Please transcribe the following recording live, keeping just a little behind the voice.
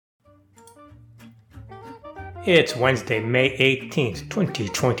It's Wednesday, May 18th,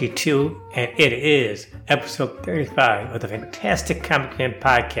 2022, and it is episode 35 of the Fantastic Comic Fan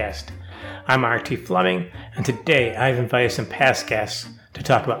Podcast. I'm R.T. Fleming, and today I've invited some past guests to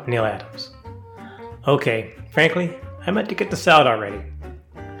talk about Neal Adams. Okay, frankly, I meant to get this out already.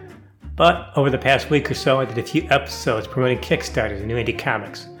 But over the past week or so, I did a few episodes promoting Kickstarter and new indie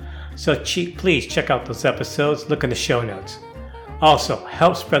comics. So please check out those episodes, look in the show notes. Also,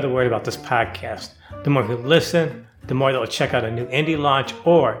 help spread the word about this podcast. The more you listen, the more they'll check out a new indie launch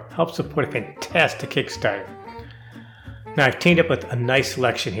or help support a fantastic Kickstarter. Now, I've teamed up with a nice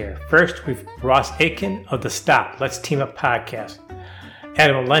selection here. First, we've Ross Aiken of the Stop Let's Team Up podcast,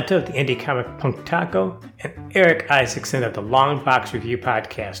 Adam Alenta of the Indie Comic Punk Taco, and Eric Isaacson of the Long Box Review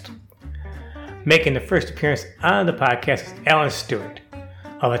podcast. Making the first appearance on the podcast is Alan Stewart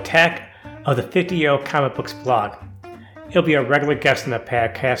of Attack of the 50-Year-Old Comic Books blog. He'll be a regular guest on the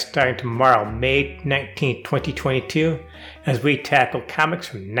podcast starting tomorrow, May 19, 2022, as we tackle comics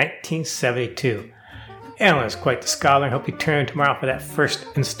from 1972. Alan is quite the scholar and hope you turn in tomorrow for that first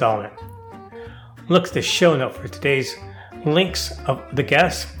installment. Look at the show note for today's links of the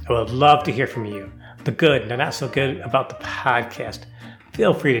guests. I would love to hear from you. The good and the not so good about the podcast.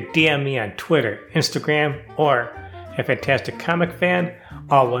 Feel free to DM me on Twitter, Instagram, or a Fantastic Comic Fan,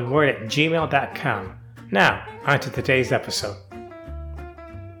 all one word at gmail.com. Now, on to today's episode.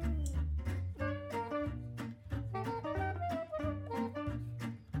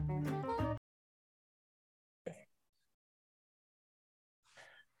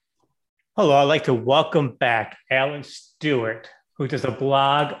 Hello, I'd like to welcome back Alan Stewart, who does a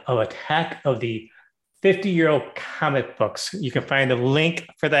blog of Attack of the 50-Year-Old Comic Books. You can find the link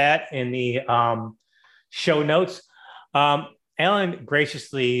for that in the show notes. Alan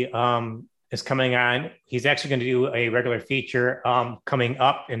graciously is coming on. He's actually going to do a regular feature coming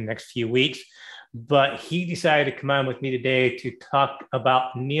up in the next few weeks, but he decided to come on with me today to talk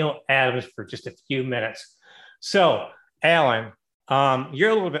about Neal Adams for just a few minutes. So, Alan,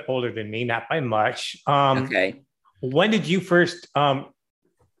 you're a little bit older than me, not by much. Okay. When did you first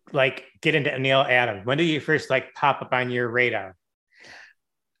get into Neal Adams? When did you first pop up on your radar?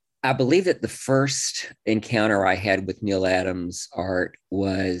 I believe that the first encounter I had with Neal Adams art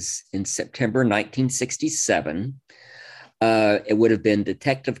was in September 1967. It would have been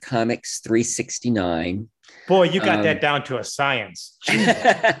Detective Comics 369. Boy, you got that down to a science.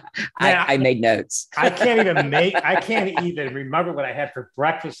 I made notes. I can't even remember what I had for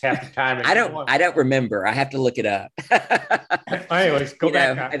breakfast half the time. I don't remember. I have to look it up. Anyways, go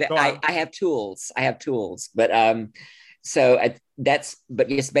back. I have tools. But but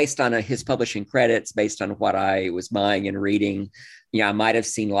just based on his publishing credits, based on what I was buying and reading, I might have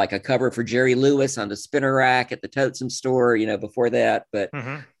seen a cover for Jerry Lewis on the spinner rack at the Totem store, before that. But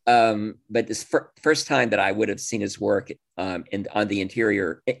but this first time that I would have seen his work in the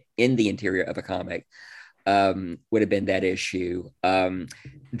interior of a comic would have been that issue.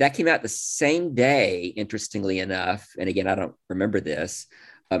 That came out the same day, interestingly enough, and again, I don't remember this,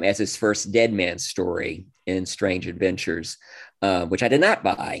 as his first Dead Man story in Strange Adventures, which I did not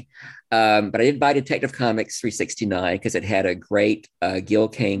buy. But I did buy Detective Comics 369 because it had a great Gil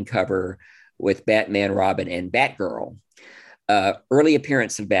Kane cover with Batman, Robin, and Batgirl. Early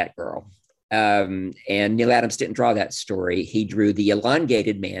appearance of Batgirl. And Neal Adams didn't draw that story. He drew the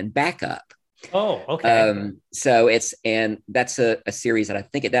elongated man backup. Oh, okay. And that's a series that I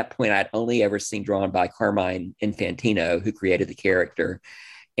think at that point I'd only ever seen drawn by Carmine Infantino, who created the character.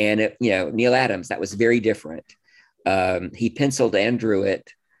 And Neal Adams, that was very different. He penciled and drew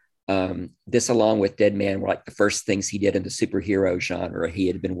it. This, along with Dead Man, were the first things he did in the superhero genre. He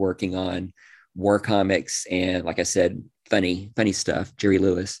had been working on war comics and, like I said, funny stuff. Jerry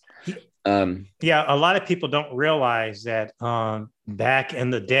Lewis. Yeah, a lot of people don't realize that back in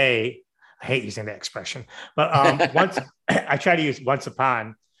the day, I hate using that expression, but once I try to use once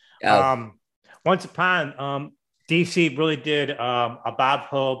upon. DC really did a Bob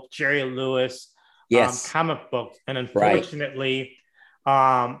Hope, Jerry Lewis comic book. And unfortunately,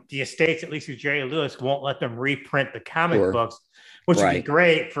 the estates, at least with Jerry Lewis, won't let them reprint the comic books, which would be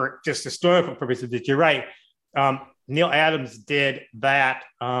great for just historical purposes. But you're right. Neal Adams did that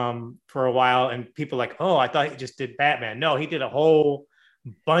for a while, and people I thought he just did Batman. No, he did a whole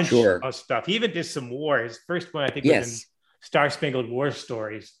bunch of stuff. He even did some war. His first one, I think, was in Star Spangled War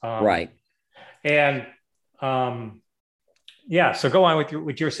Stories. Right. And so go on with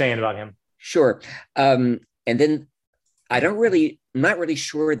what you're saying about him. Sure. And then I'm not really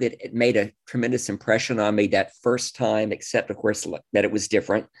sure that it made a tremendous impression on me that first time, except of course that it was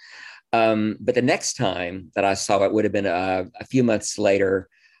different. But the next time that I saw it would have been a few months later,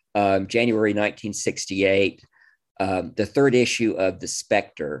 January 1968. the third issue of the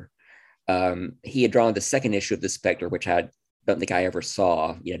Spectre. He had drawn the second issue of the Spectre, which I don't think I ever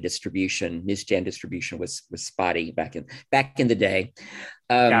saw. Newsstand distribution was spotty back in the day.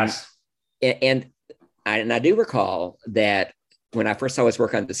 Yes. And I do recall that when I first saw his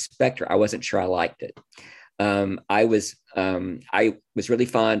work on the Spectre, I wasn't sure I liked it. I was really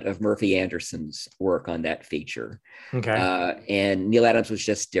fond of Murphy Anderson's work on that feature. Okay. And Neal Adams was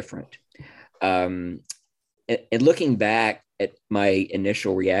just different. And looking back at my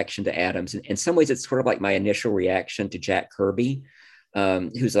initial reaction to Adams, in some ways, it's sort of like my initial reaction to Jack Kirby,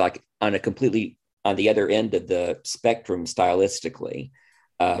 who's like on the other end of the spectrum stylistically.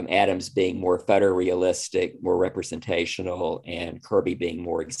 Adams being more photorealistic, more representational, and Kirby being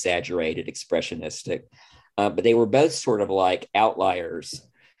more exaggerated, expressionistic. But they were both sort of like outliers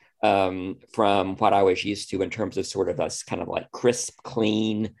from what I was used to in terms of sort of a kind of like crisp,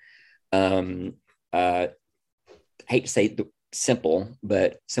 clean, hate to say simple,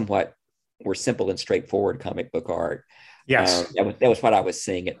 but somewhat more simple and straightforward comic book art. Yes. That was what I was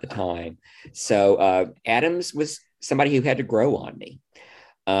seeing at the time. So Adams was somebody who had to grow on me.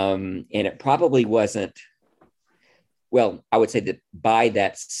 And it probably wasn't, well, I would say that by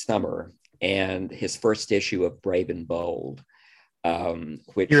that summer and his first issue of Brave and Bold,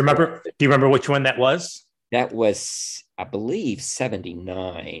 which do you remember which one that was? That was, I believe,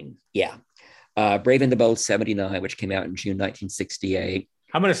 79. Yeah. Brave and the Bold 79, which came out in June 1968.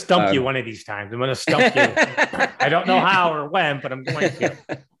 I'm going to stump you one of these times. I'm going to stump you. I don't know how or when, but I'm going to.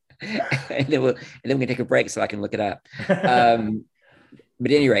 and then we can take a break so I can look it up. But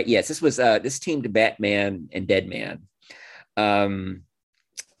at any rate, yes, this teamed Batman and Deadman.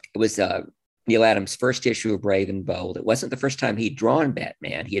 It was Neal Adams' first issue of Brave and Bold. It wasn't the first time he'd drawn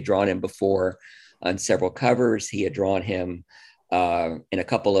Batman. He had drawn him before on several covers. He had drawn him in a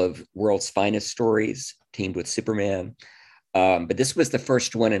couple of World's Finest stories, teamed with Superman. But this was the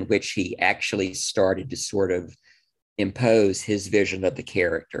first one in which he actually started to sort of impose his vision of the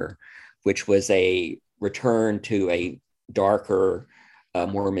character, which was a return to a darker,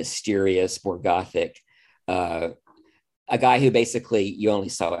 more mysterious, more gothic, a guy who basically you only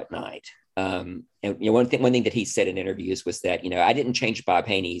saw at night. And one thing that he said in interviews was that, I didn't change Bob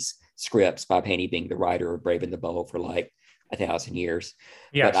Haney's scripts, Bob Haney being the writer of Brave and the Bold for like 1,000 years.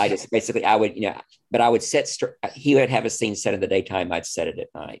 Yes. But I just basically, but I would he would have a scene set in the daytime, I'd set it at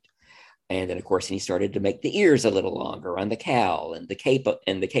night. And then of course, he started to make the ears a little longer on the cowl and the cape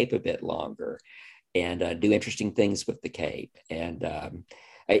a bit longer and do interesting things with the cape. And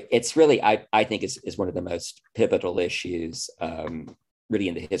it's really, I think is one of the most pivotal issues really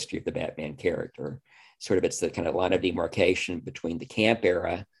in the history of the Batman character. Sort of, it's the kind of line of demarcation between the camp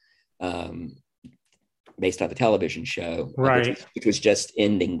era, based on the television show, right, which was just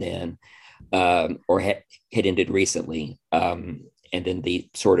ending then, or had ended recently, and then the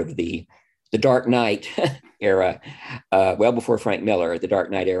sort of the Dark Knight era, well before Frank Miller, the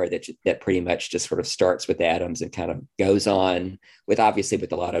Dark Knight era that pretty much just sort of starts with Adams and kind of goes on with a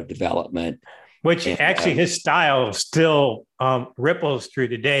lot of development. Which actually his style still ripples through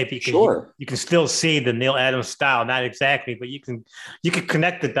today because sure. you can still see the Neal Adams style, not exactly, but you can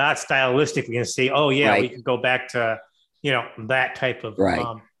connect the dots stylistically and see, oh yeah, right. We can go back to, that type of right.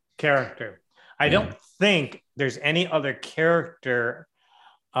 Character. I don't think there's any other character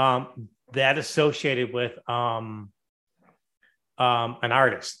that associated with an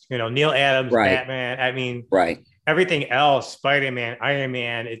artist, Neal Adams, right. Batman. I mean, right. Everything else, Spider-Man, Iron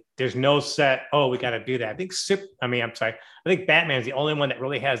Man, there's no set, we got to do that. I think Batman's the only one that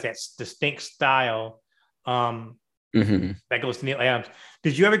really has that distinct style that goes to Neal Adams.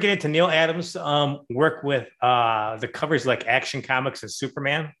 Did you ever get into Neal Adams' work with the covers like Action Comics and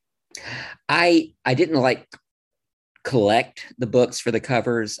Superman? I didn't collect the books for the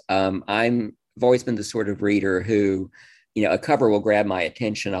covers. I've always been the sort of reader who, a cover will grab my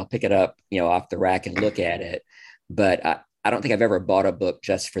attention. I'll pick it up, off the rack and look at it. But I don't think I've ever bought a book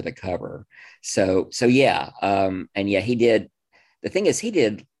just for the cover. So yeah. And yeah, he did. The thing is, he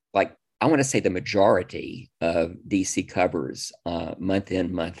did I want to say the majority of DC covers month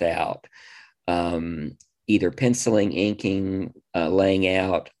in, month out, either penciling, inking, laying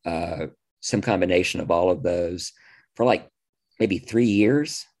out, some combination of all of those for maybe 3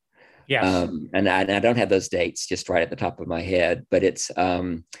 years. Yes. And I don't have those dates just right at the top of my head, but it's,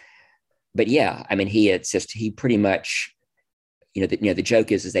 but yeah, I mean, he pretty much, the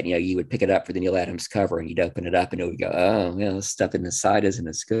joke is that, you would pick it up for the Neal Adams cover and you'd open it up and it would go, oh, this stuff in the side isn't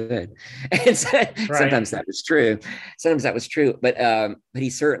as good. And so, right. Sometimes that was true. But he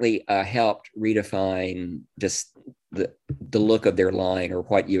certainly helped redefine just the look of their line or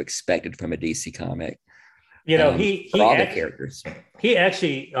what you expected from a DC comic. You know, for all the characters. He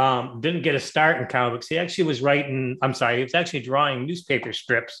actually didn't get a start in comic books. He actually was writing. I'm sorry, he was actually drawing newspaper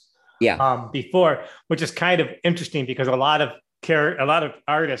strips. Yeah. Before, which is kind of interesting because a lot of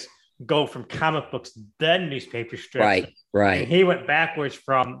artists go from comic books then newspaper strips. Right. And he went backwards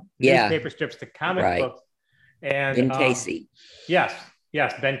from newspaper strips to comic books. And Ben Casey. Yes,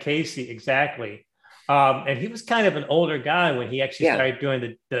 Ben Casey, exactly. And he was kind of an older guy when he actually started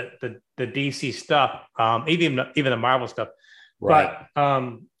doing the DC stuff, even the Marvel stuff. Right.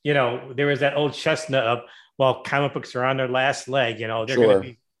 But you know, there was that old chestnut of, well, comic books are on their last leg. You know, they're going to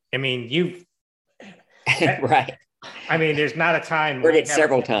be. I mean, right. I mean, there's not a time. Heard it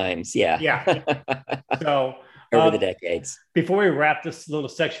several times. Yeah. Yeah. So over the decades. Before we wrap this little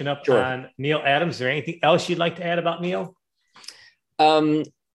section up on Neal Adams, is there anything else you'd like to add about Neal?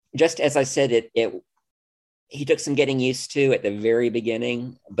 Just as I said, he took some getting used to at the very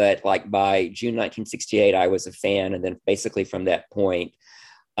beginning, but like by June 1968, I was a fan. And then basically from that point,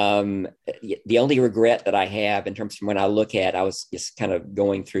 the only regret that I have in terms of when I look at, I was just kind of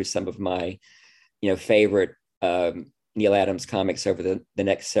going through some of my, favorite Neal Adams comics over the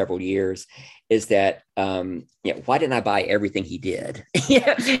next several years, is that why didn't I buy everything he did?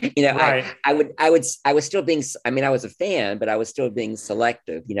 Right. I was still being, I was a fan, but I was still being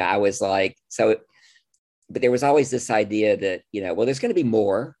selective. I was like, so, but there was always this idea that, well, there's going to be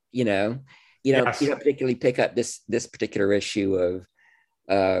more, yes. You don't particularly pick up this particular issue of,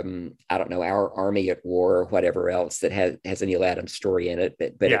 I don't know, Our Army at War or whatever else that has a Neal Adams story in it.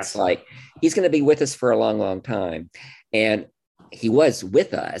 But yes. It's like, he's going to be with us for a long, long time. And he was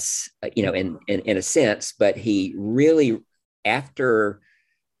with us, in a sense, but he really, after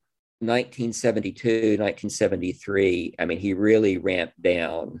 1972, 1973, he really ramped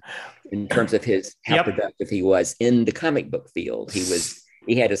down in terms of how productive he was in the comic book field.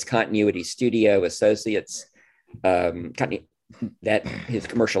 He had his Continuity Studio Associates, that his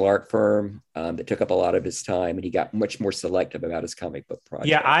commercial art firm that took up a lot of his time, and he got much more selective about his comic book projects.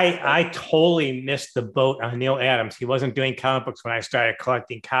 Yeah, I totally missed the boat on Neal Adams. He wasn't doing comic books when I started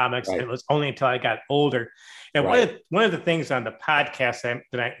collecting comics. Right. It was only until I got older. And one of the things on the podcast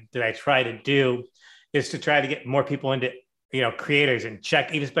that I try to do is to try to get more people into creators and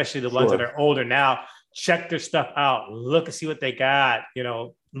check, even especially the ones that are older now, check their stuff out, look and see what they got.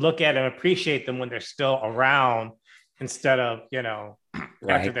 Look at and appreciate them when they're still around, instead of,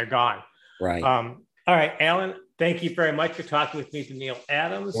 after they're gone. Right. All right, Alan, thank you very much for talking with me to Neal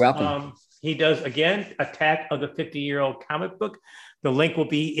Adams. You're welcome. He does, again, Attack of the 50-Year-Old Comic Book. The link will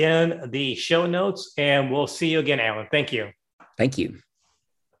be in the show notes, and we'll see you again, Alan. Thank you. Thank you.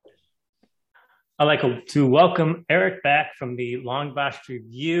 I'd like to welcome Eric back from the Long Box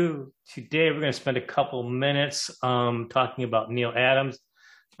Review. Today, we're going to spend a couple minutes talking about Neal Adams.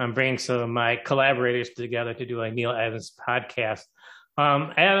 I'm bringing some of my collaborators together to do a Neal Adams podcast.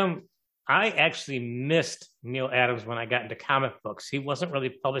 Adam, I actually missed Neal Adams when I got into comic books. He wasn't really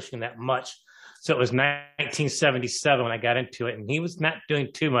publishing that much. So it was 1977 when I got into it, and he was not doing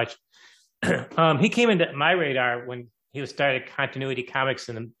too much. He came into my radar when he started Continuity Comics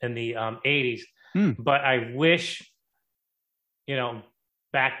in the 80s. But I wish,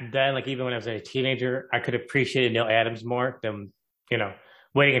 back then, like even when I was a teenager, I could appreciate Neal Adams more than,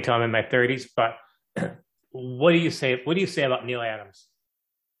 waiting until I'm in my 30s. But what do you say? What do you say about Neal Adams?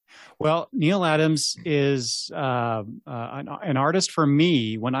 Well, Neal Adams is an artist for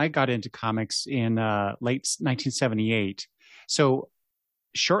me when I got into comics in late 1978. So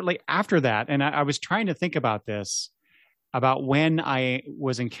shortly after that, and I was trying to think about this, about when I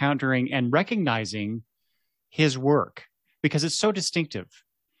was encountering and recognizing his work, because it's so distinctive.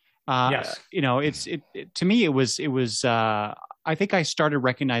 Yes. To me, it was. I think I started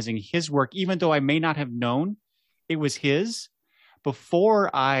recognizing his work, even though I may not have known it was his,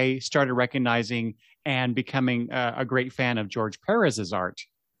 before I started recognizing and becoming a great fan of George Perez's art.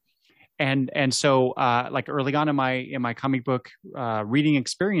 And so like early on in my comic book reading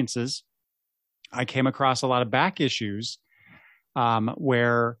experiences, I came across a lot of back issues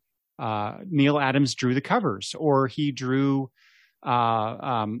where Neal Adams drew the covers, or he drew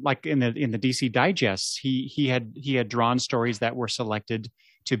like in the DC digests, he had drawn stories that were selected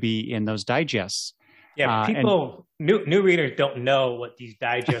to be in those digests. Yeah, new readers don't know what these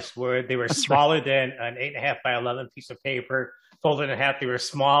digests were. They were smaller than an 8.5 by 11 piece of paper, folded in half. They were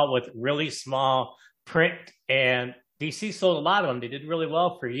small with really small print, and DC sold a lot of them. They did really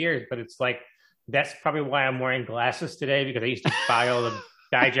well for years, but it's like, that's probably why I'm wearing glasses today, because I used to buy all the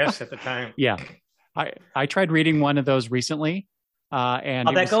digests at the time. Yeah, I tried reading one of those recently. And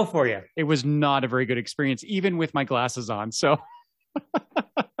how'd that go for you? It was not a very good experience, even with my glasses on. So,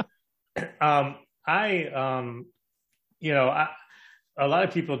 A lot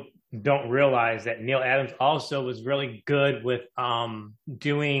of people don't realize that Neal Adams also was really good with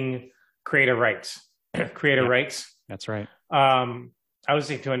doing creator rights. creator rights. That's right. I was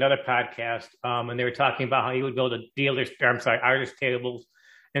listening to another podcast, and they were talking about how he would go to artist tables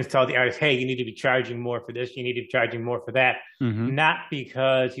and tell the artist, hey, you need to be charging more for this, you need to be charging more for that. Mm-hmm. Not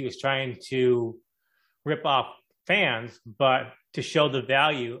because he was trying to rip off fans, but to show the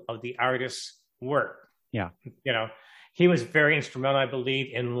value of the artist's work. Yeah. He was very instrumental, I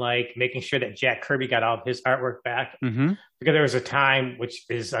believe, in like making sure that Jack Kirby got all of his artwork back. Mm-hmm. Because there was a time, which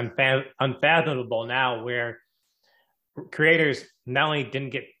is unfathomable now, where creators not only didn't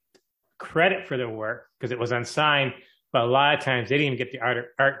get credit for their work because it was unsigned, but a lot of times they didn't even get the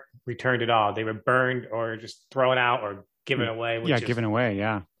art returned at all. They were burned or just thrown out or given away. Given away.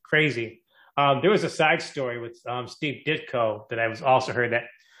 Yeah. Crazy. There was a side story with Steve Ditko that I was also heard that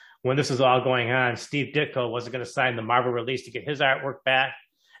when this was all going on, Steve Ditko wasn't going to sign the Marvel release to get his artwork back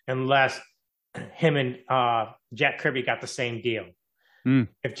unless him and Jack Kirby got the same deal.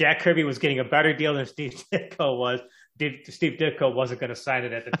 If Jack Kirby was getting a better deal than Steve Ditko was, Steve Ditko wasn't going to sign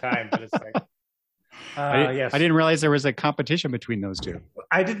it at the time. But it's like, yes. I didn't realize there was a competition between those two.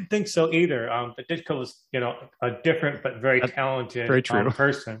 I didn't think so either. But Ditko was, a different but very talented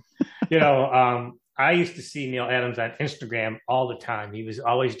person. I used to see Neal Adams on Instagram all the time. He was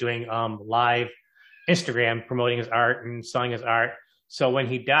always doing live Instagram promoting his art and selling his art. So when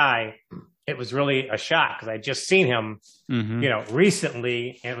he died, it was really a shock because I just seen him,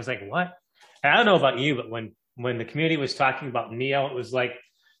 recently, and it was like, what? And I don't know about you, but when the community was talking about Neal, it was like,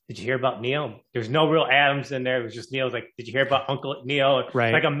 did you hear about Neal? There's no real Adams in there. It was just Neal. Like, did you hear about Uncle Neal?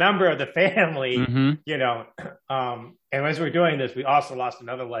 Right. Like a member of the family, Mm-hmm. And as we're doing this, we also lost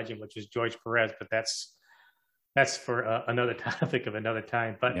another legend, which is George Perez, but that's for another topic of another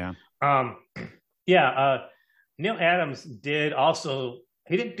time. But Neal Adams did also,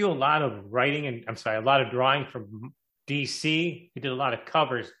 he didn't do a lot of writing a lot of drawing from DC. He did a lot of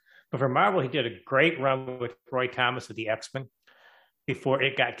covers, but for Marvel, he did a great run with Roy Thomas of the X-Men before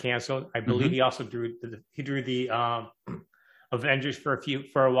it got canceled. I believe he also drew the Avengers for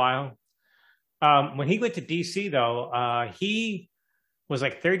a while. When he went to DC, though, he was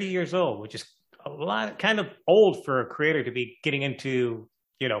like 30 years old, which is kind of old for a creator to be getting into,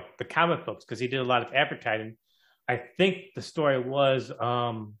 the comic books, because he did a lot of advertising. I think the story was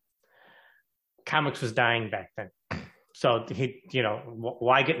comics was dying back then. So he,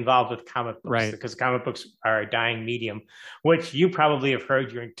 why get involved with comic books? Right. Because comic books are a dying medium, which you probably have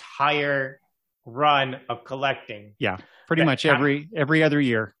heard your entire run of collecting. Yeah, pretty much every other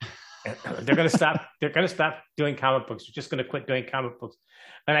year. They're going to stop. They're going to stop doing comic books. They're just going to quit doing comic books.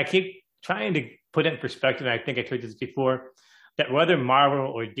 And I keep trying to put it in perspective. And I think I told you this before, that whether Marvel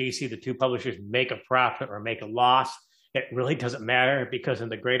or DC, the two publishers, make a profit or make a loss, it really doesn't matter, because in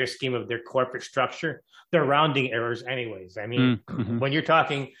the greater scheme of their corporate structure, they're rounding errors anyways. I mean, when you're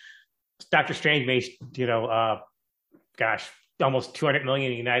talking, Doctor Strange made, almost 200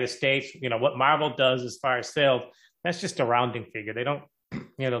 million in the United States. What Marvel does as far as sales, that's just a rounding figure. They don't,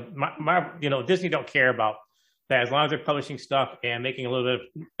 Disney don't care about that. As long as they're publishing stuff and making a little bit of,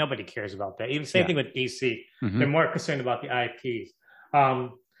 nobody cares about that. Even same thing with DC. They're more concerned about the IPs.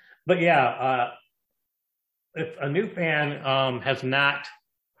 If a new fan has not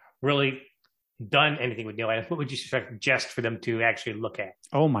really done anything with Neal Adams, what would you suggest for them to actually look at?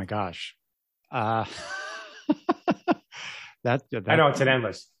 Oh my gosh. That I know it's an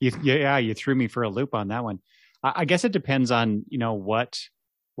endless. You threw me for a loop on that one. I guess it depends on,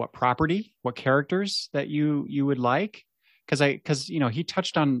 what property, what characters that you would like. Because he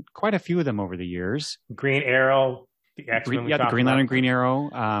touched on quite a few of them over the years. Green Arrow, the X-Men. The Green Lantern, Green Arrow.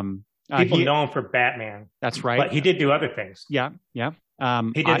 People know him for Batman. That's right. But he did do other things. Yeah.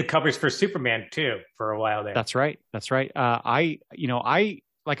 He did the covers for Superman too for a while there. That's right. I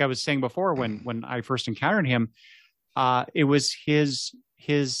like I was saying before, when I first encountered him, it was his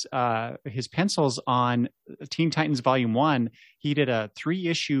pencils on Teen Titans Volume 1. He did a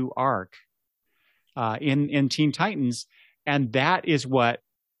 3-issue arc in Teen Titans, and that is what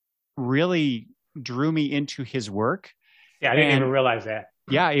really drew me into his work. Yeah, I didn't even realize that.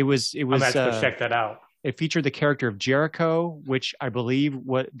 Yeah, it was. I'm going to have to check that out. It featured the character of Jericho, which I believe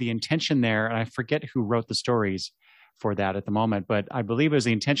what the intention there, and I forget who wrote the stories for that at the moment, but I believe it was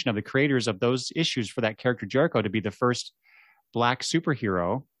the intention of the creators of those issues for that character Jericho to be the first Black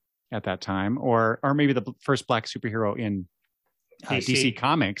superhero at that time, or maybe the first Black superhero in DC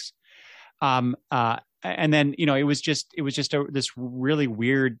Comics. And then it was just this really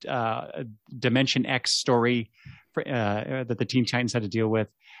weird Dimension X story that the Teen Titans had to deal with.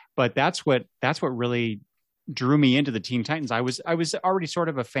 But that's what really drew me into the Teen Titans. I was already sort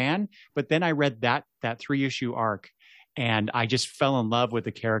of a fan, but then I read that 3-issue arc, and I just fell in love with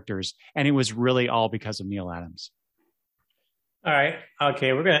the characters, and it was really all because of Neal Adams. All right.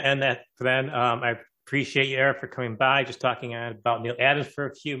 Okay, we're going to end that then. I appreciate you, Eric, for coming by, just talking about Neal Adams for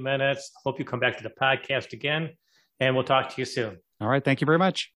a few minutes. Hope you come back to the podcast again, and we'll talk to you soon. All right. Thank you very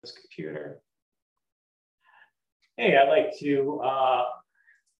much. This computer. Hey, I'd like to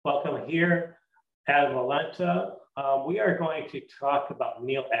welcome here Adam Malenta. We are going to talk about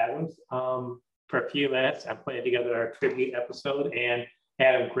Neal Adams for a few minutes. I'm putting together our tribute episode, and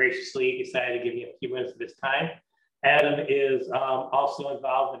Adam graciously decided to give me a few minutes of his time. Adam is also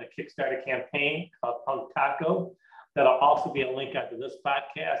involved in a Kickstarter campaign called Punk Taco. That'll also be a link onto this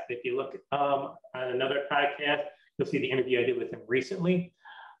podcast. If you look on another podcast, you'll see the interview I did with him recently.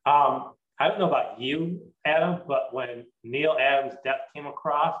 I don't know about you, Adam, but when Neal Adams' death came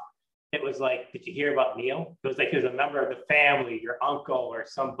across, it was like, did you hear about Neal? It was like he was a member of the family, your uncle or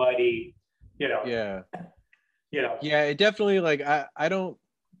somebody, you know. Yeah. You know. Yeah, it definitely, like, I don't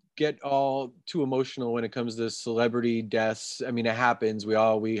get all too emotional when it comes to celebrity deaths. I mean, it happens. We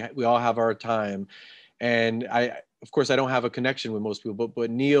all have our time, and of course I don't have a connection with most people,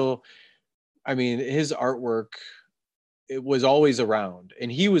 but Neal, I mean, his artwork, it was always around, and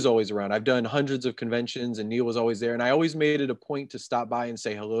he was always around. I've done hundreds of conventions, and Neal was always there, and I always made it a point to stop by and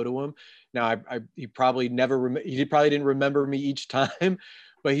say hello to him. Now he probably didn't remember me each time,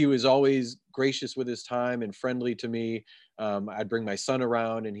 but he was always gracious with his time and friendly to me. I'd bring my son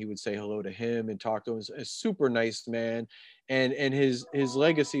around, and he would say hello to him and talk to him. He's a super nice man, and his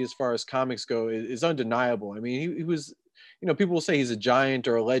legacy as far as comics go is undeniable. I mean, he was, you know, people will say he's a giant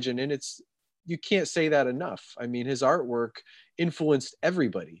or a legend, and you can't say that enough. I mean, his artwork influenced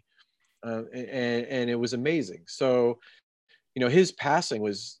everybody, and it was amazing. So, you know, his passing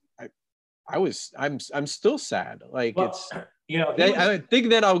was, I'm still sad. Like, well, it's, you know, I think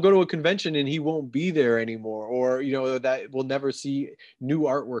that I'll go to a convention and he won't be there anymore, or, you know, that we'll never see new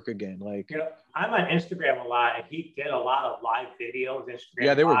artwork again. Like, you know, I'm on Instagram a lot, and he did a lot of live videos. Instagram,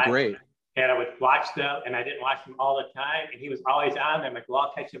 yeah, they were live, great. And I would watch them, and I didn't watch them all the time. And he was always on there. I'm like, well,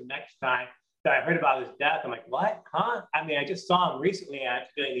 I'll catch him next time. So I heard about his death. I'm like, what? Huh? I mean, I just saw him recently on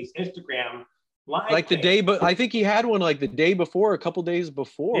doing these Instagram live. Like things. But I think he had one like the day before, a couple days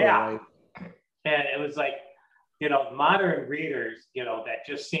before. Yeah. Like, and it was like, you know, modern readers, you know, that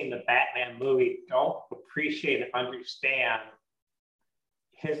just seen the Batman movie don't appreciate and understand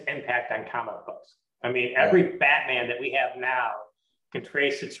his impact on comic books. I mean, every Batman that we have now can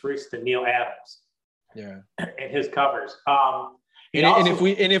trace its roots to Neal Adams. Yeah. And his covers.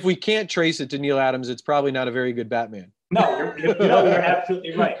 And if we can't trace it to Neal Adams, it's probably not a very good Batman. No, you're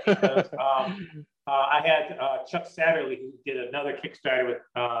absolutely right. Because I had Chuck Satterley, who did another Kickstarter with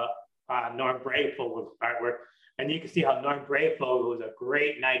Norm Brayfogle with artwork, and you can see how Norm Brayfogle, who was a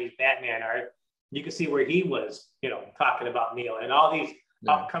great '90s Batman art, you can see where he was, you know, talking about Neal, and all these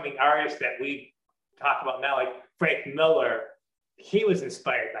upcoming artists that we talk about now, like Frank Miller, he was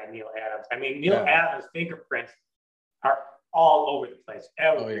inspired by Neal Adams. I mean, Neal Adams' fingerprints are all over the place,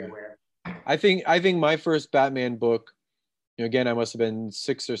 everywhere. Oh, yeah. I think my first Batman book, you know, again, I must have been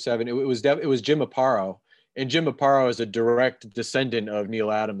 6 or 7. It was Jim Aparo, and Jim Aparo is a direct descendant of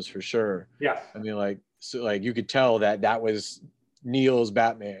Neal Adams for sure. Yes. I mean, like you could tell that was Neal's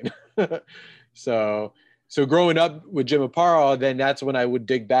Batman. So growing up with Jim Aparo, then that's when I would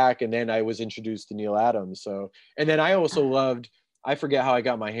dig back, and then I was introduced to Neal Adams. So, and then I also loved, I forget how I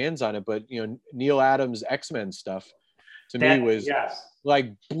got my hands on it, but, you know, Neal Adams X-Men stuff to me was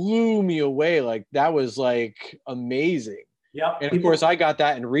like blew me away. Like, that was like amazing. Yep. And of course I got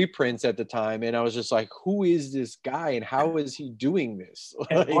that in reprints at the time, and I was just like, who is this guy and how is he doing this?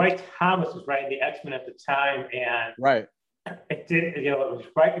 And Roy Thomas was writing the X-Men at the time, and it did, you know, it was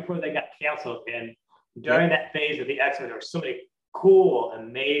right before they got canceled, and during that phase of the X-Men, there were so many cool,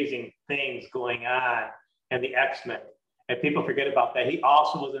 amazing things going on in the X-Men, and people forget about that. He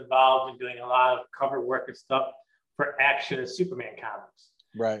also was involved in doing a lot of cover work and stuff for Action and Superman comics.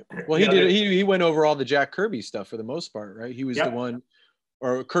 Right. Well, he went over all the Jack Kirby stuff for the most part, right? He was the one,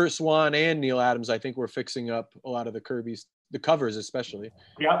 or Kurt Swan and Neal Adams, I think, were fixing up a lot of the Kirby's, the covers especially.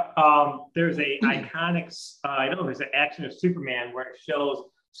 Yep. There's a iconic, I know there's an Action of Superman where it shows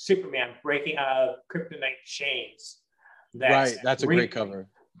Superman breaking out of kryptonite chains. That's a great cover.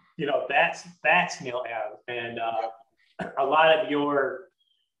 You know, that's Neal Adams. And a lot of your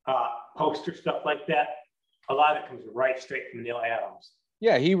poster stuff like that, a lot of it comes right straight from Neal Adams.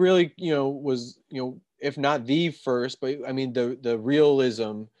 Yeah, he really, you know, was, you know, if not the first, but I mean the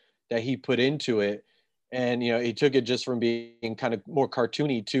realism that he put into it, And, he took it just from being kind of more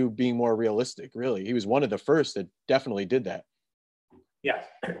cartoony to being more realistic, really. He was one of the first that definitely did that. Yes.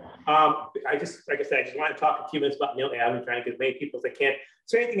 Like I said, I just want to talk a few minutes about Neal Adams, trying to get as many people as I can.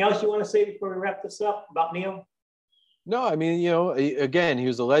 Is there anything else you want to say before we wrap this up about Neal? No, I mean, again, he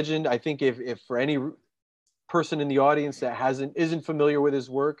was a legend. I think if for any person in the audience that isn't familiar with his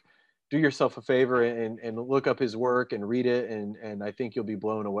work, do yourself a favor and look up his work and read it, and I think you'll be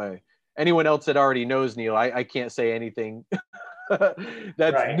blown away. Anyone else that already knows Neal, I can't say anything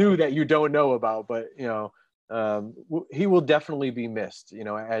that's new that you don't know about, but he will definitely be missed,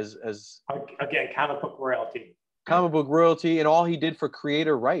 as again, comic book royalty, and all he did for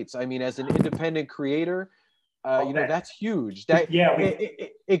creator rights. I mean, as an independent creator, that's huge.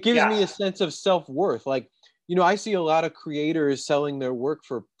 It gives me a sense of self-worth. Like, I see a lot of creators selling their work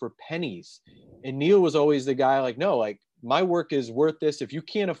for pennies, and Neal was always the guy like, no, like, my work is worth this. If you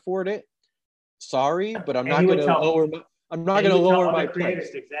can't afford it, sorry, but I'm not going to lower my creators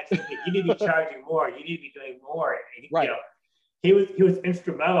the exact same thing. You need to be charging more. You need to be doing more. Right. He was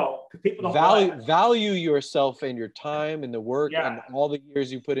instrumental, because people don't value yourself and your time and the work and all the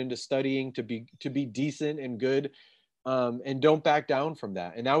years you put into studying to be decent and good, and don't back down from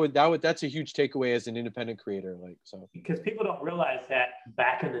that. And that's a huge takeaway as an independent creator. Because people don't realize that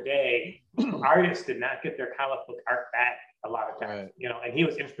back in the day, artists did not get their comic book art back a lot of times. Right. And he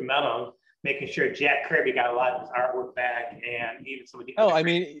was instrumental in making sure Jack Kirby got a lot of his artwork back, and even some of the. I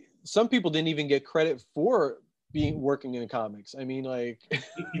mean, some people didn't even get credit for working in comics. I mean, like,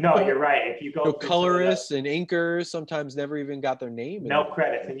 you're right. If you go colorists and inkers sometimes never even got their name. No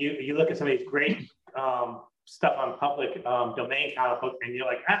credits, and you look at some of these great stuff on public domain comic book, and you're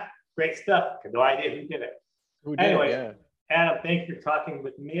like, great stuff. No idea who did it. Anyway, Adam, thank you for talking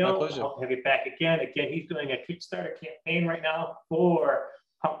with Neal. My pleasure. I'll have you back again. He's doing a Kickstarter campaign right now for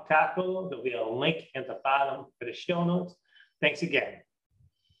Punk Taco. There'll be a link at the bottom for the show notes. Thanks again.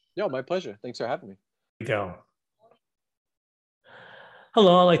 My pleasure. Thanks for having me. Here we go.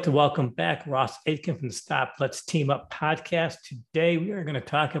 Hello, I'd like to welcome back Ross Aitken from the Stop Let's Team Up podcast. Today, we are going to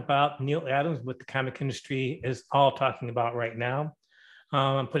talk about Neal Adams, what the comic industry is all talking about right now.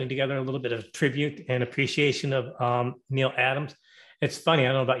 I'm putting together a little bit of tribute and appreciation of Neal Adams. It's funny, I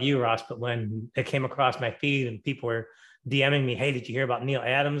don't know about you, Ross, but when it came across my feed and people were DMing me, hey, did you hear about Neal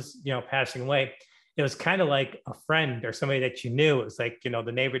Adams, passing away? It was kind of like a friend or somebody that you knew. It was like, the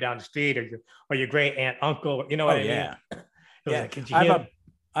neighbor down the street or your great aunt, uncle, what I mean? I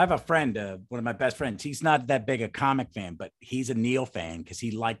have a friend, one of my best friends. He's not that big a comic fan, but he's a Neal fan because he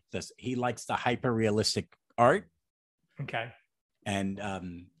likes the hyper realistic art. Okay. And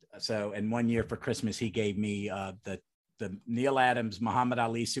and one year for Christmas, he gave me the Neal Adams Muhammad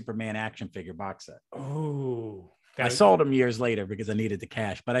Ali Superman action figure box set. Oh, I sold him years later because I needed the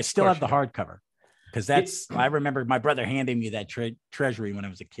cash, but I still have the hardcover because I remember my brother handing me that treasury when I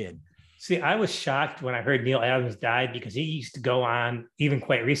was a kid. See, I was shocked when I heard Neal Adams died, because he used to go on, even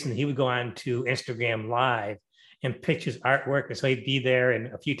quite recently, he would go on to Instagram Live and pitch his artwork. And so he'd be there,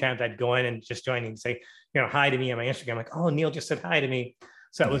 and a few times I'd go in and just join and say, hi to me on my Instagram. Like, oh, Neal just said hi to me.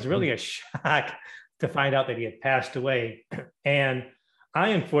 So it was really a shock to find out that he had passed away. And I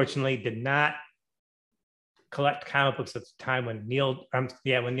unfortunately did not collect comic books at the time when Neal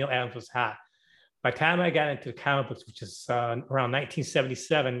Adams was hot. By the time I got into comic books, which is around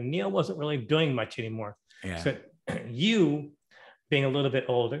 1977, Neal wasn't really doing much anymore. Yeah. So you, being a little bit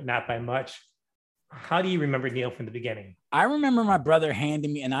older, not by much, how do you remember Neal from the beginning? I remember my brother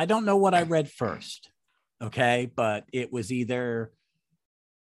handing me, and I don't know what I read first, okay? But it was either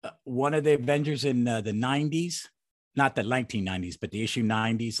one of the Avengers in the 90s, not the 1990s, but the issue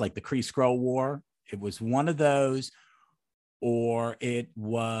 90s, like the Kree Skrull War. It was one of those. Or there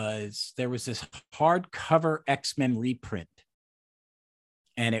was this hardcover X-Men reprint,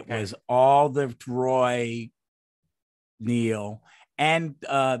 and it was all the Roy, Neal, and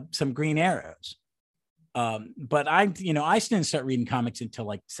some Green Arrows. But I didn't start reading comics until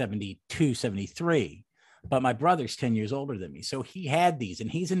like 72, 73. But my brother's 10 years older than me, so he had these,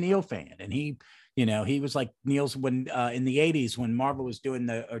 and he's a Neal fan, and he was like Neal's when in the 80s when Marvel was doing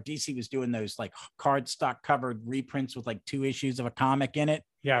DC was doing those like cardstock covered reprints with like 2 issues of a comic in it.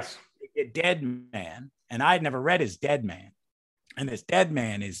 Yes. Dead Man, and I'd never read his Dead Man, and this Dead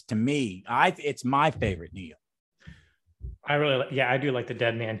Man is, to me, it's my favorite Neal. I do like the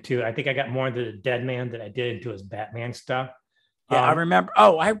Dead Man too. I think I got more into the Dead Man than I did into his Batman stuff. Yeah, I remember.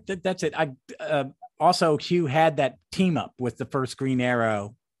 That's it. Also, Hugh had that team up with the first Green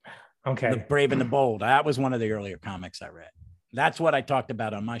Arrow. Okay. The Brave and the Bold. That was one of the earlier comics I read. That's what I talked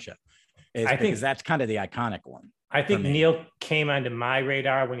about on my show. because that's kind of the iconic one. I think Neil came onto my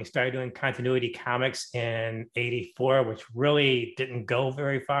radar when he started doing continuity comics in '84, which really didn't go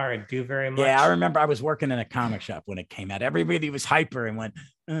very far and do very much. Yeah, I remember I was working in a comic shop when it came out. Everybody was hyper and went,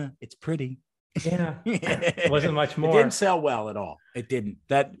 it's pretty. Yeah, it wasn't much more. It didn't sell well at all. It didn't.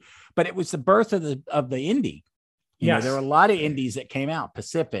 But it was the birth of the indie. You know, there were a lot of indies that came out: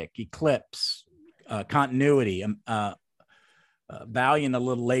 Pacific, Eclipse, Continuity, Valiant a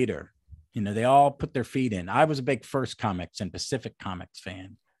little later. You know, they all put their feet in. I was a big First Comics and Pacific Comics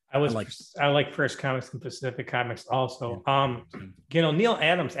fan. I like First Comics and Pacific Comics also. You know, Neil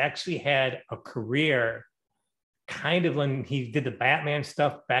Adams actually had a career kind of when he did the Batman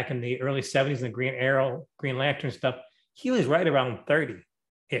stuff back in the early 70s and the Green Arrow, Green Lantern stuff. He was right around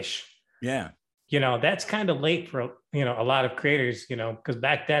 30-ish. Yeah. You know, that's kind of late for, you know, a lot of creators, you know, because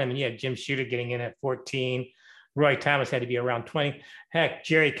back then, I mean, you had Jim Shooter getting in at 14. Roy Thomas had to be around 20. Heck,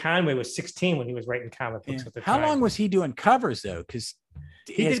 Jerry Conway was 16 when he was writing comic books at the time. How long was he doing covers, though? Because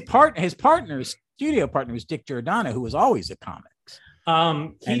his studio partner was Dick Giordano, who was always a comics.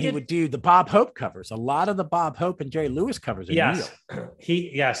 He would do the Bob Hope covers. A lot of the Bob Hope and Jerry Lewis covers are Neil.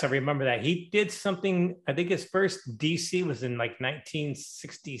 Yes, I remember that. He did something, I think his first DC was in like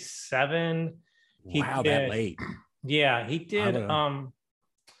 1967. Wow, that late. Yeah, he did.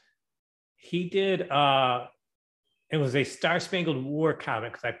 It was a Star Spangled War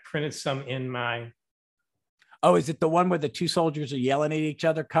comic because I printed some in my. Oh, is it the one where the two soldiers are yelling at each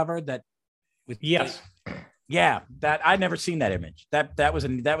other cover? Yes. Yeah, that I'd never seen that image. That was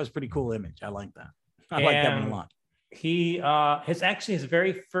a pretty cool image. I like that. I like that one a lot. He his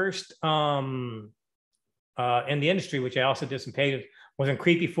very first in the industry, which I also did some pages, was in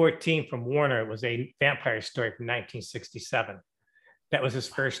Creepy 14 from Warner. It was a vampire story from 1967. That was his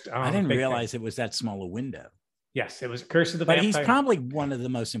first. I didn't realize it was that small a window. Yes, it was Curse of the Vampire. But he's probably one of the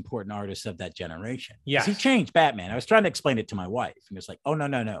most important artists of that generation. Yes. He changed Batman. I was trying to explain it to my wife, and it's like, oh,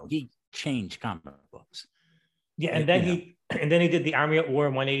 no. He changed comic books. Yeah, and then he did the Army at War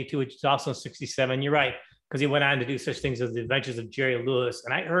in 182, which is also in 67. You're right, because he went on to do such things as the Adventures of Jerry Lewis.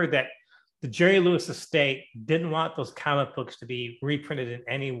 And I heard that the Jerry Lewis estate didn't want those comic books to be reprinted in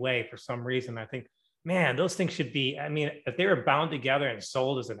any way for some reason. I think, man, those things should be, I mean, if they were bound together and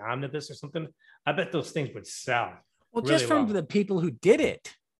sold as an omnibus or something, I bet those things would sell. Well, really just from the people who did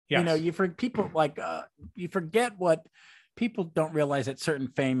it. Yes. You know, you forget what people don't realize that certain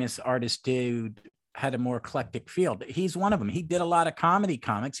famous artists had a more eclectic field. He's one of them. He did a lot of comedy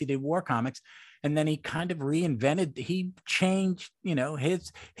comics. He did war comics. And then he kind of he changed, you know,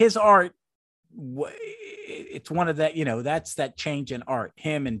 his art. It's one of that, you know, that's that change in art.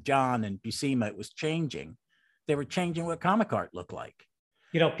 Him and John and Buscema, it was changing. They were changing what comic art looked like.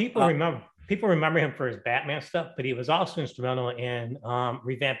 You know, people remember him for his Batman stuff, but he was also instrumental in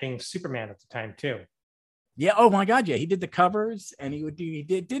revamping Superman at the time too. Yeah. Oh my God. Yeah. He did the covers, and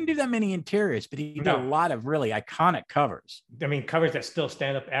didn't do that many interiors, but he did a lot of really iconic covers. I mean, covers that still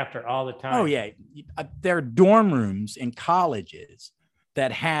stand up after all the time. Oh yeah. There are dorm rooms in colleges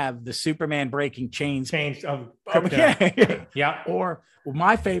that have the Superman breaking chains of kryptonite. Yeah. Or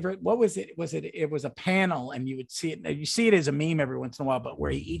my favorite, what was it? It was a panel, and you would see it. You see it as a meme every once in a while, but where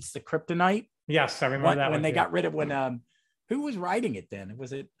he eats the kryptonite. Yes, I remember that when they got rid of who was writing it then?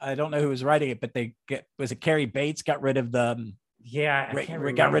 I don't know who was writing it, but was it Carrie Bates got rid of the got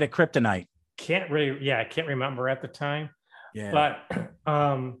rid of kryptonite. I can't remember at the time. Yeah. But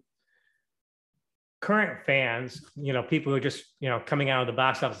current fans, you know, people who are just, you know, coming out of the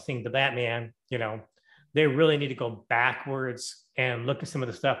box office seeing the Batman, you know, they really need to go backwards and look at some of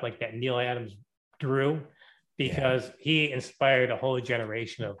the stuff like that Neil Adams drew, because he inspired a whole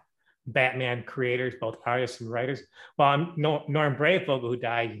generation of Batman creators, both artists and writers. Well, Norm Brayfogle, who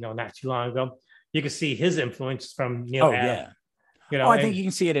died, you know, not too long ago, you can see his influence from Neil Adams. Yeah. You know, I think you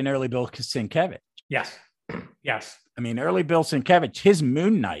can see it in early Bill Sienkiewicz. Yes. Yes. I mean, early Bill Sienkiewicz, his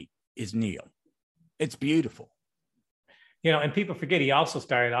Moon Knight is Neil. It's beautiful. You know, and people forget he also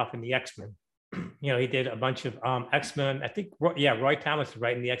started off in the X-Men. You know, he did a bunch of X-Men. I think, Roy Thomas was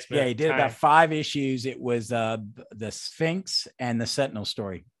writing the X-Men. Yeah, he did about 5 issues. It was the Sphinx and the Sentinel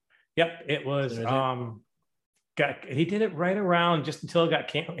story. Yep, it was. He did it right around just until it got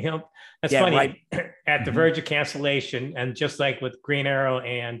canceled. You know, that's funny. Right. At the verge of cancellation, and just like with Green Arrow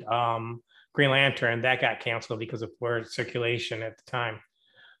and Green Lantern, that got canceled because of word circulation at the time.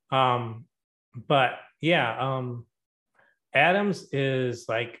 But yeah, Adams is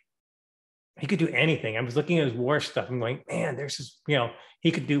like, he could do anything. I was looking at his war stuff. I'm like, man, there's this, you know,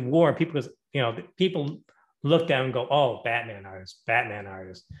 he could do war. And people looked at him and go, oh, Batman artist.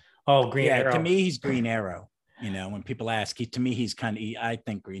 Oh, Green Arrow. To me, he's Green Arrow. when people ask, to me, he's kind of, I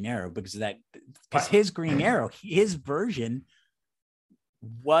think Green Arrow because his Green Arrow, his version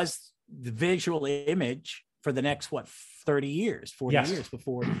was the visual image for the next, 30 years, 40 years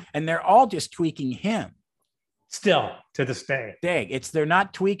before. And they're all just tweaking him. Still to this day. They're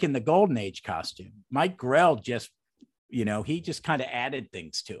not tweaking the Golden Age costume. Mike Grell just, he just kind of added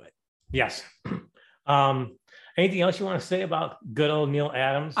things to it. Yes. Anything else you want to say about good old Neal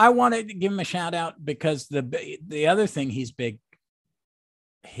Adams? I wanted to give him a shout out because the other thing he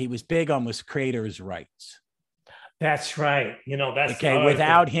was big on was creators' rights. That's right. That's okay.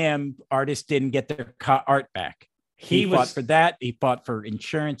 Without him, artists didn't get their art back. He fought for that. He fought for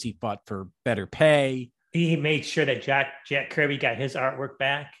insurance. He fought for better pay. He made sure that Jack Kirby got his artwork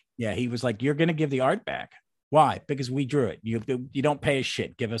back. Yeah, he was like, "You're going to give the art back. Why? Because we drew it. You don't pay us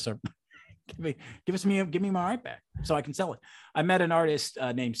shit. Give me my art back so I can sell it." I met an artist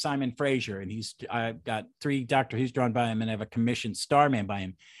named Simon Fraser, and I've got 3 Doctor Who's drawn by him, and I have a commissioned Starman by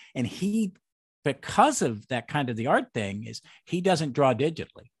him. And he, because of that kind of the art thing, is he doesn't draw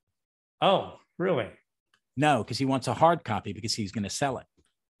digitally. Oh, really? No, because he wants a hard copy because he's going to sell it.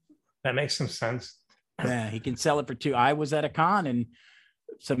 That makes some sense. Yeah, he can sell it for 2. I was at a con and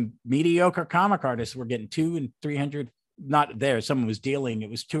some mediocre comic artists were getting $200 and $300. Not there. Someone was dealing. It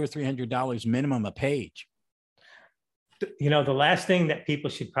was $200 or $300 minimum a page. The last thing that people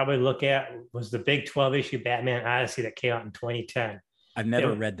should probably look at was the big 12-issue Batman Odyssey that came out in 2010. I've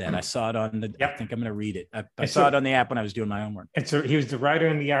never read that. I saw it on the. Yep. I think I'm going to read it. I saw it on the app when I was doing my homework. He was the writer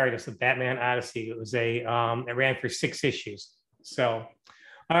and the artist of Batman Odyssey. It was it ran for 6 issues. So,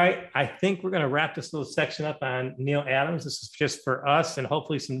 all right, I think we're going to wrap this little section up on Neal Adams. This is just for us, and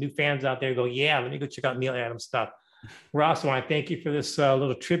hopefully some new fans out there go, yeah, let me go check out Neal Adams stuff. Ross, I want to thank you for this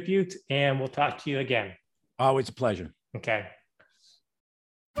little tribute, and we'll talk to you again. Always a pleasure. Okay.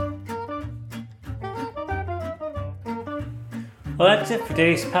 Well, that's it for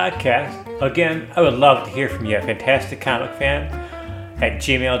today's podcast. Again, I would love to hear from you, Fantastic Comic Fan at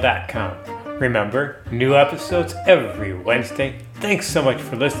gmail.com. Remember, new episodes every Wednesday. Thanks so much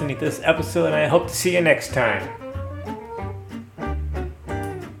for listening to this episode, and I hope to see you next time.